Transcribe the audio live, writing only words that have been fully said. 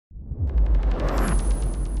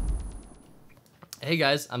Hey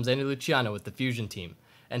guys, I'm Xander Luciano with the Fusion team,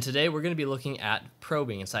 and today we're going to be looking at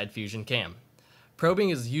probing inside Fusion Cam.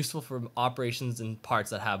 Probing is useful for operations and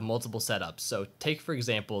parts that have multiple setups. So take for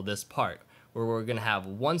example this part, where we're going to have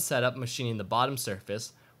one setup machining the bottom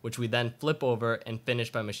surface, which we then flip over and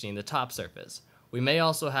finish by machining the top surface. We may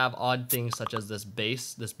also have odd things such as this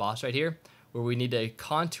base, this boss right here, where we need to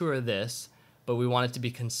contour this, but we want it to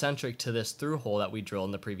be concentric to this through hole that we drilled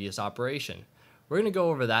in the previous operation. We're going to go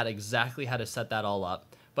over that, exactly how to set that all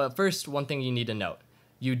up. But first, one thing you need to note.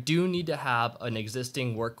 You do need to have an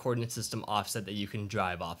existing work coordinate system offset that you can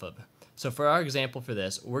drive off of. So for our example for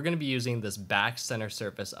this, we're going to be using this back center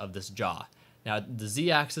surface of this jaw. Now the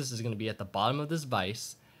Z-axis is going to be at the bottom of this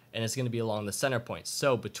vise, and it's going to be along the center point.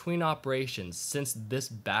 So between operations, since this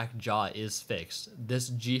back jaw is fixed, this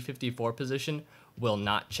G54 position will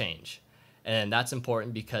not change. And that's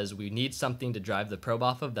important because we need something to drive the probe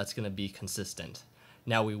off of that's going to be consistent.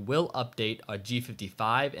 Now we will update our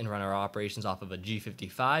G55 and run our operations off of a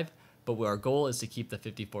G55, but our goal is to keep the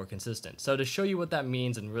 54 consistent. So to show you what that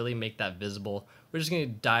means and really make that visible, we're just going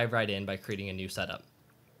to dive right in by creating a new setup.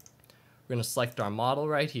 We're going to select our model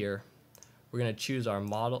right here. We're going to choose our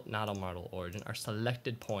model, not a model origin, our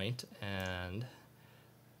selected point, and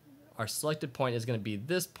our selected point is going to be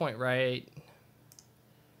this point right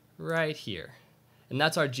here, and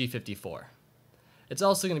that's our G54. It's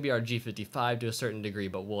also going to be our G55 to a certain degree,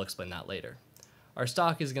 but we'll explain that later. Our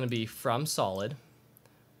stock is going to be from solid,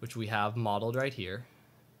 which we have modeled right here.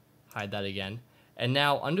 Hide that again. And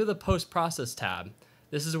now under the post-process tab,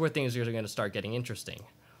 this is where things are going to start getting interesting.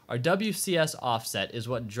 Our Wcs offset is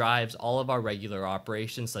what drives all of our regular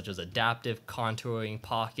operations such as adaptive, contouring,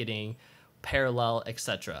 pocketing, parallel,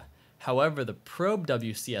 etc. However, the probe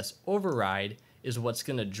Wcs override is what's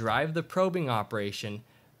going to drive the probing operation,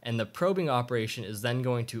 and the probing operation is then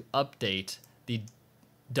going to update the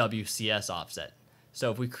WCS offset. So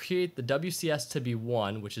if we create the WCS to be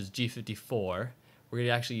 1, which is G54, we're going to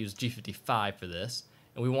actually use G55 for this,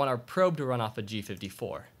 and we want our probe to run off of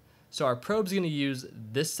G54. So our probe's going to use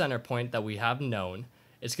this center point that we have known.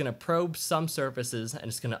 It's going to probe some surfaces, and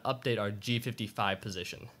it's going to update our G55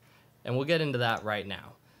 position. And we'll get into that right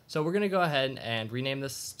now. So we're going to go ahead and rename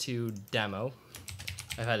this to demo.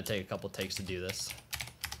 I've had to take a couple takes to do this.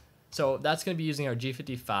 So that's going to be using our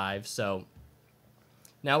G55. So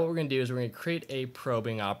now what we're going to do is we're going to create a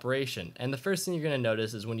probing operation. And the first thing you're going to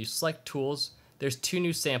notice is when you select tools, there's two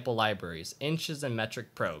new sample libraries, inches and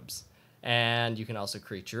metric probes. And you can also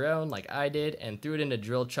create your own like I did and threw it into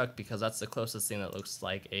drill chuck because that's the closest thing that looks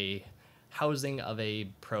like a housing of a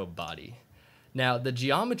probe body. Now the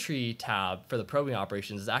geometry tab for the probing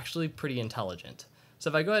operations is actually pretty intelligent. So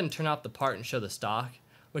if I go ahead and turn off the part and show the stock,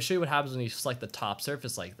 I'm going to show you what happens when you select the top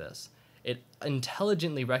surface like this. It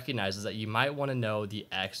intelligently recognizes that you might want to know the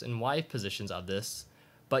X and Y positions of this,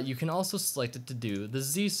 but you can also select it to do the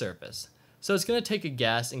Z surface. So it's going to take a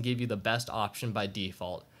guess and give you the best option by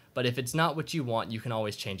default, but if it's not what you want, you can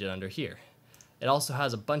always change it under here. It also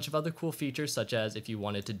has a bunch of other cool features, such as if you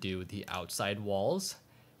wanted to do the outside walls,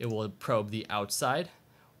 it will probe the outside,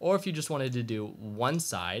 or if you just wanted to do one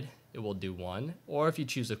side, it will do one, or if you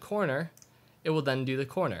choose a corner, it will then do the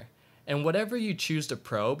corner. And whatever you choose to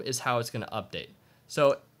probe is how it's going to update.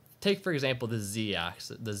 So take for example the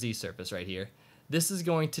Z-axis, the Z surface right here. This is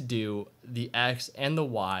going to do the X and the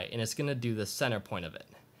Y, and it's going to do the center point of it.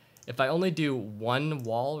 If I only do one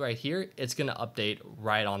wall right here, it's going to update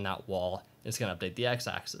right on that wall. It's going to update the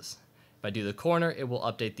X-axis. If I do the corner, it will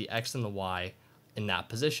update the X and the Y in that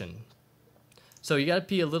position. So you got to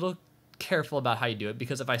be a little careful about how you do it,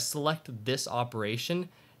 because if I select this operation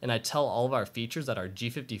and I tell all of our features that our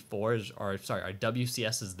G54 is, or sorry, our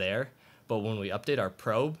WCS is there, but when we update our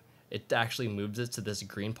probe, it actually moves it to this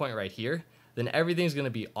green point right here, then everything's going to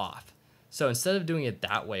be off. So instead of doing it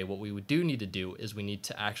that way, what we do need to do is we need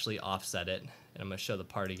to actually offset it, and I'm going to show the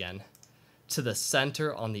part again, to the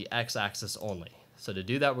center on the X-axis only. So to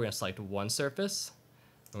do that, we're going to select one surface,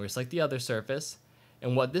 and we're going to select the other surface.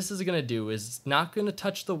 And what this is going to do is it's not going to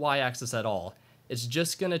touch the Y-axis at all. It's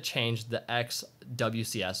just going to change the X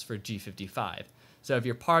WCS for G55. So if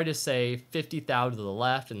your part is, say, 50 thou to the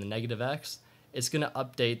left and the negative X, it's going to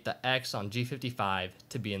update the X on G55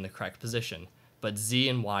 to be in the correct position, but Z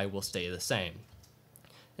and Y will stay the same.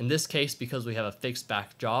 In this case, because we have a fixed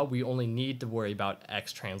back jaw, we only need to worry about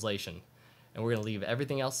X translation. And we're going to leave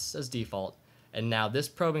everything else as default. And now this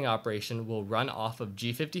probing operation will run off of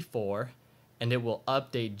G54, and it will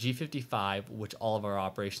update G55, which all of our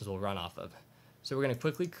operations will run off of. So we're going to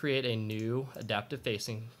quickly create a new adaptive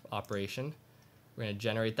facing operation. We're going to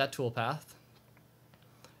generate that toolpath.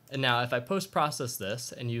 And now if I post-process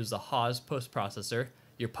this and use the Haws post-processor,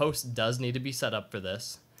 Your post does need to be set up for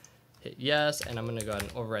this. Hit yes, and I'm going to go ahead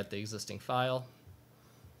and overwrite the existing file.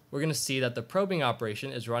 We're going to see that the probing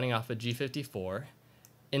operation is running off of G54.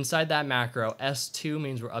 Inside that macro, S2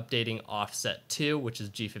 means we're updating offset 2, which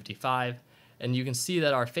is G55. And you can see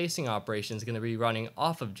that our facing operation is going to be running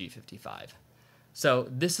off of G55. So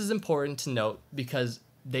this is important to note because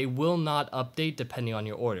they will not update depending on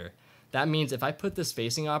your order. That means if I put this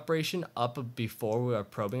facing operation up before our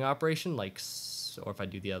probing operation, or if I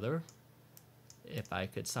do the other, if I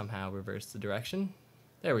could somehow reverse the direction,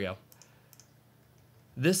 there we go.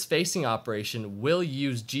 This facing operation will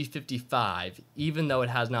use G55 even though it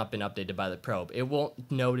has not been updated by the probe. It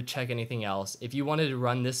won't know to check anything else. If you wanted to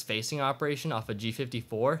run this facing operation off of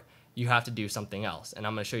G54, you have to do something else, and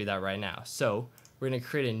I'm going to show you that right now. So we're going to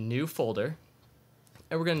create a new folder,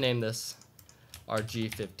 and we're going to name this our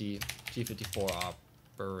G54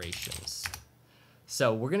 operations.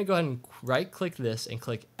 So we're going to go ahead and right-click this and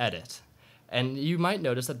click Edit. And you might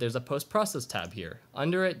notice that there's a post-process tab here.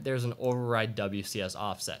 Under it, there's an override WCS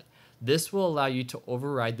offset. This will allow you to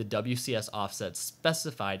override the WCS offset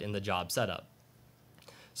specified in the job setup.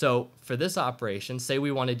 So for this operation, say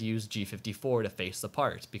we wanted to use G54 to face the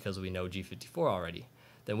part because we know G54 already.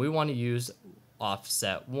 Then we want to use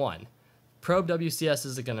offset 1. Probe WCS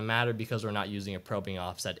isn't going to matter because we're not using a probing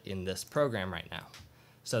offset in this program right now.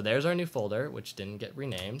 So there's our new folder, which didn't get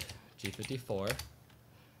renamed, G54.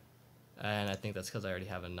 And I think that's because I already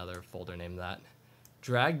have another folder named that.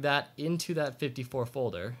 Drag that into that 54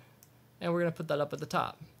 folder, and we're going to put that up at the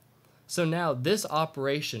top. So now this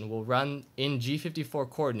operation will run in G54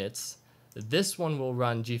 coordinates. This one will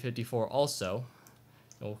run G54 also.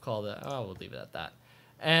 And we'll call that, we'll leave it at that.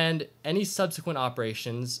 And any subsequent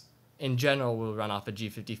operations in general will run off of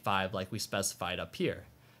G55 like we specified up here.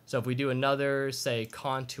 So if we do another, say,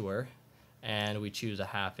 contour, and we choose a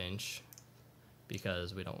 1/2 inch,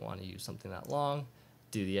 because we don't want to use something that long.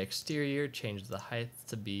 Do the exterior, change the height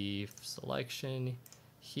to be selection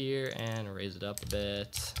here, and raise it up a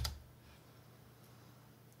bit.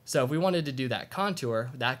 So if we wanted to do that contour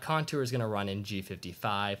is going to run in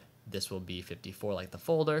G55. This will be 54 like the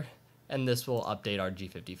folder, and this will update our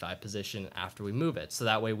G55 position after we move it. So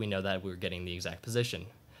that way we know that we're getting the exact position.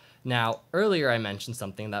 Now, earlier I mentioned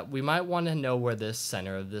something that we might want to know where this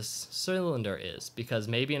center of this cylinder is, because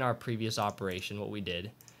maybe in our previous operation what we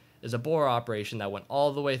did is a bore operation that went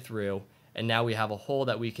all the way through, and now we have a hole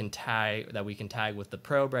that we can tag with the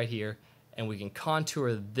probe right here, and we can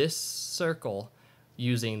contour this circle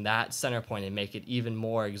using that center point and make it even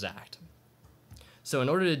more exact. So in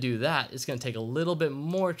order to do that, it's going to take a little bit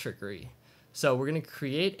more trickery. So we're going to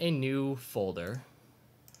create a new folder,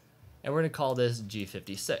 and we're going to call this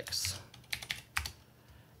G56.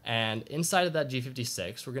 And inside of that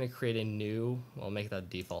G56, we're going to create a new, we'll make that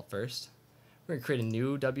default first. We're going to create a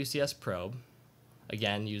new Wcs probe,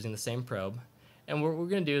 again, using the same probe. And what we're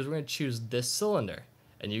going to do is we're going to choose this cylinder.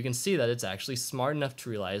 And you can see that it's actually smart enough to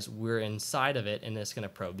realize we're inside of it, and it's going to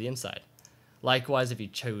probe the inside. Likewise, if you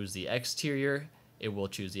choose the exterior, it will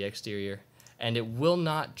choose the exterior. And it will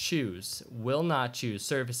not choose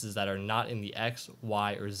surfaces that are not in the X,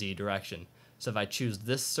 Y, or Z direction. So if I choose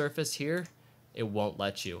this surface here, it won't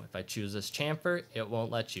let you. If I choose this chamfer, it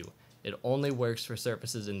won't let you. It only works for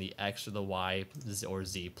surfaces in the X or the Y or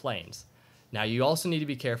Z planes. Now you also need to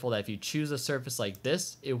be careful that if you choose a surface like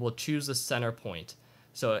this, it will choose the center point.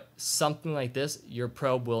 So something like this, your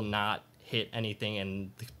probe will not hit anything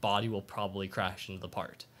and the body will probably crash into the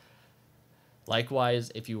part.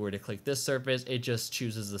 Likewise, if you were to click this surface, it just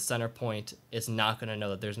chooses the center point. It's not going to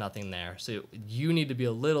know that there's nothing there. So you need to be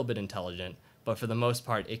a little bit intelligent, but for the most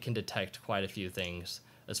part, it can detect quite a few things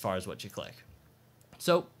as far as what you click.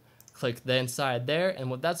 So click the inside there,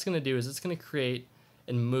 and what that's going to do is it's going to create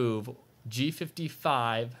and move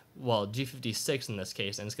G55, well, G56 in this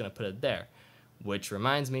case, and it's going to put it there, which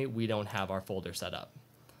reminds me, we don't have our folder set up.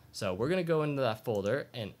 So we're going to go into that folder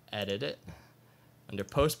and edit it. Under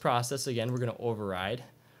post-process, again, we're going to override.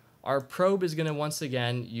 Our probe is going to once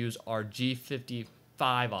again use our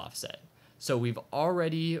G55 offset. So we've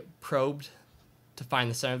already probed to find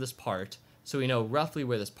the center of this part, so we know roughly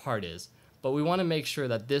where this part is, but we want to make sure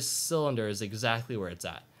that this cylinder is exactly where it's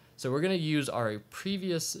at. So we're going to use our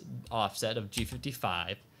previous offset of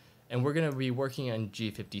G55, and we're going to be working on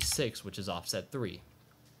G56, which is offset 3.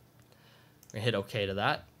 We're going to hit OK to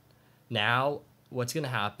that. Now, what's going to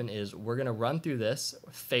happen is we're going to run through this,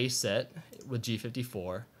 face it with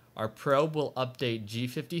G54. Our probe will update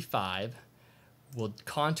G55. We'll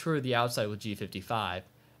contour the outside with G55.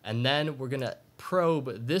 And then we're going to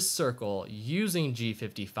probe this circle using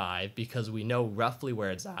G55 because we know roughly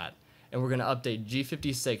where it's at. and we're going to update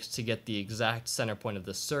G56 to get the exact center point of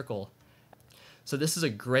this circle. So this is a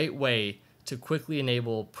great way to quickly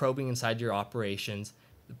enable probing inside your operations.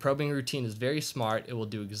 The probing routine is very smart. It will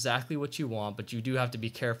do exactly what you want, but you do have to be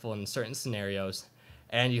careful in certain scenarios,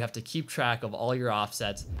 and you have to keep track of all your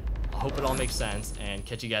offsets. I hope it all makes sense, and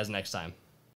catch you guys next time.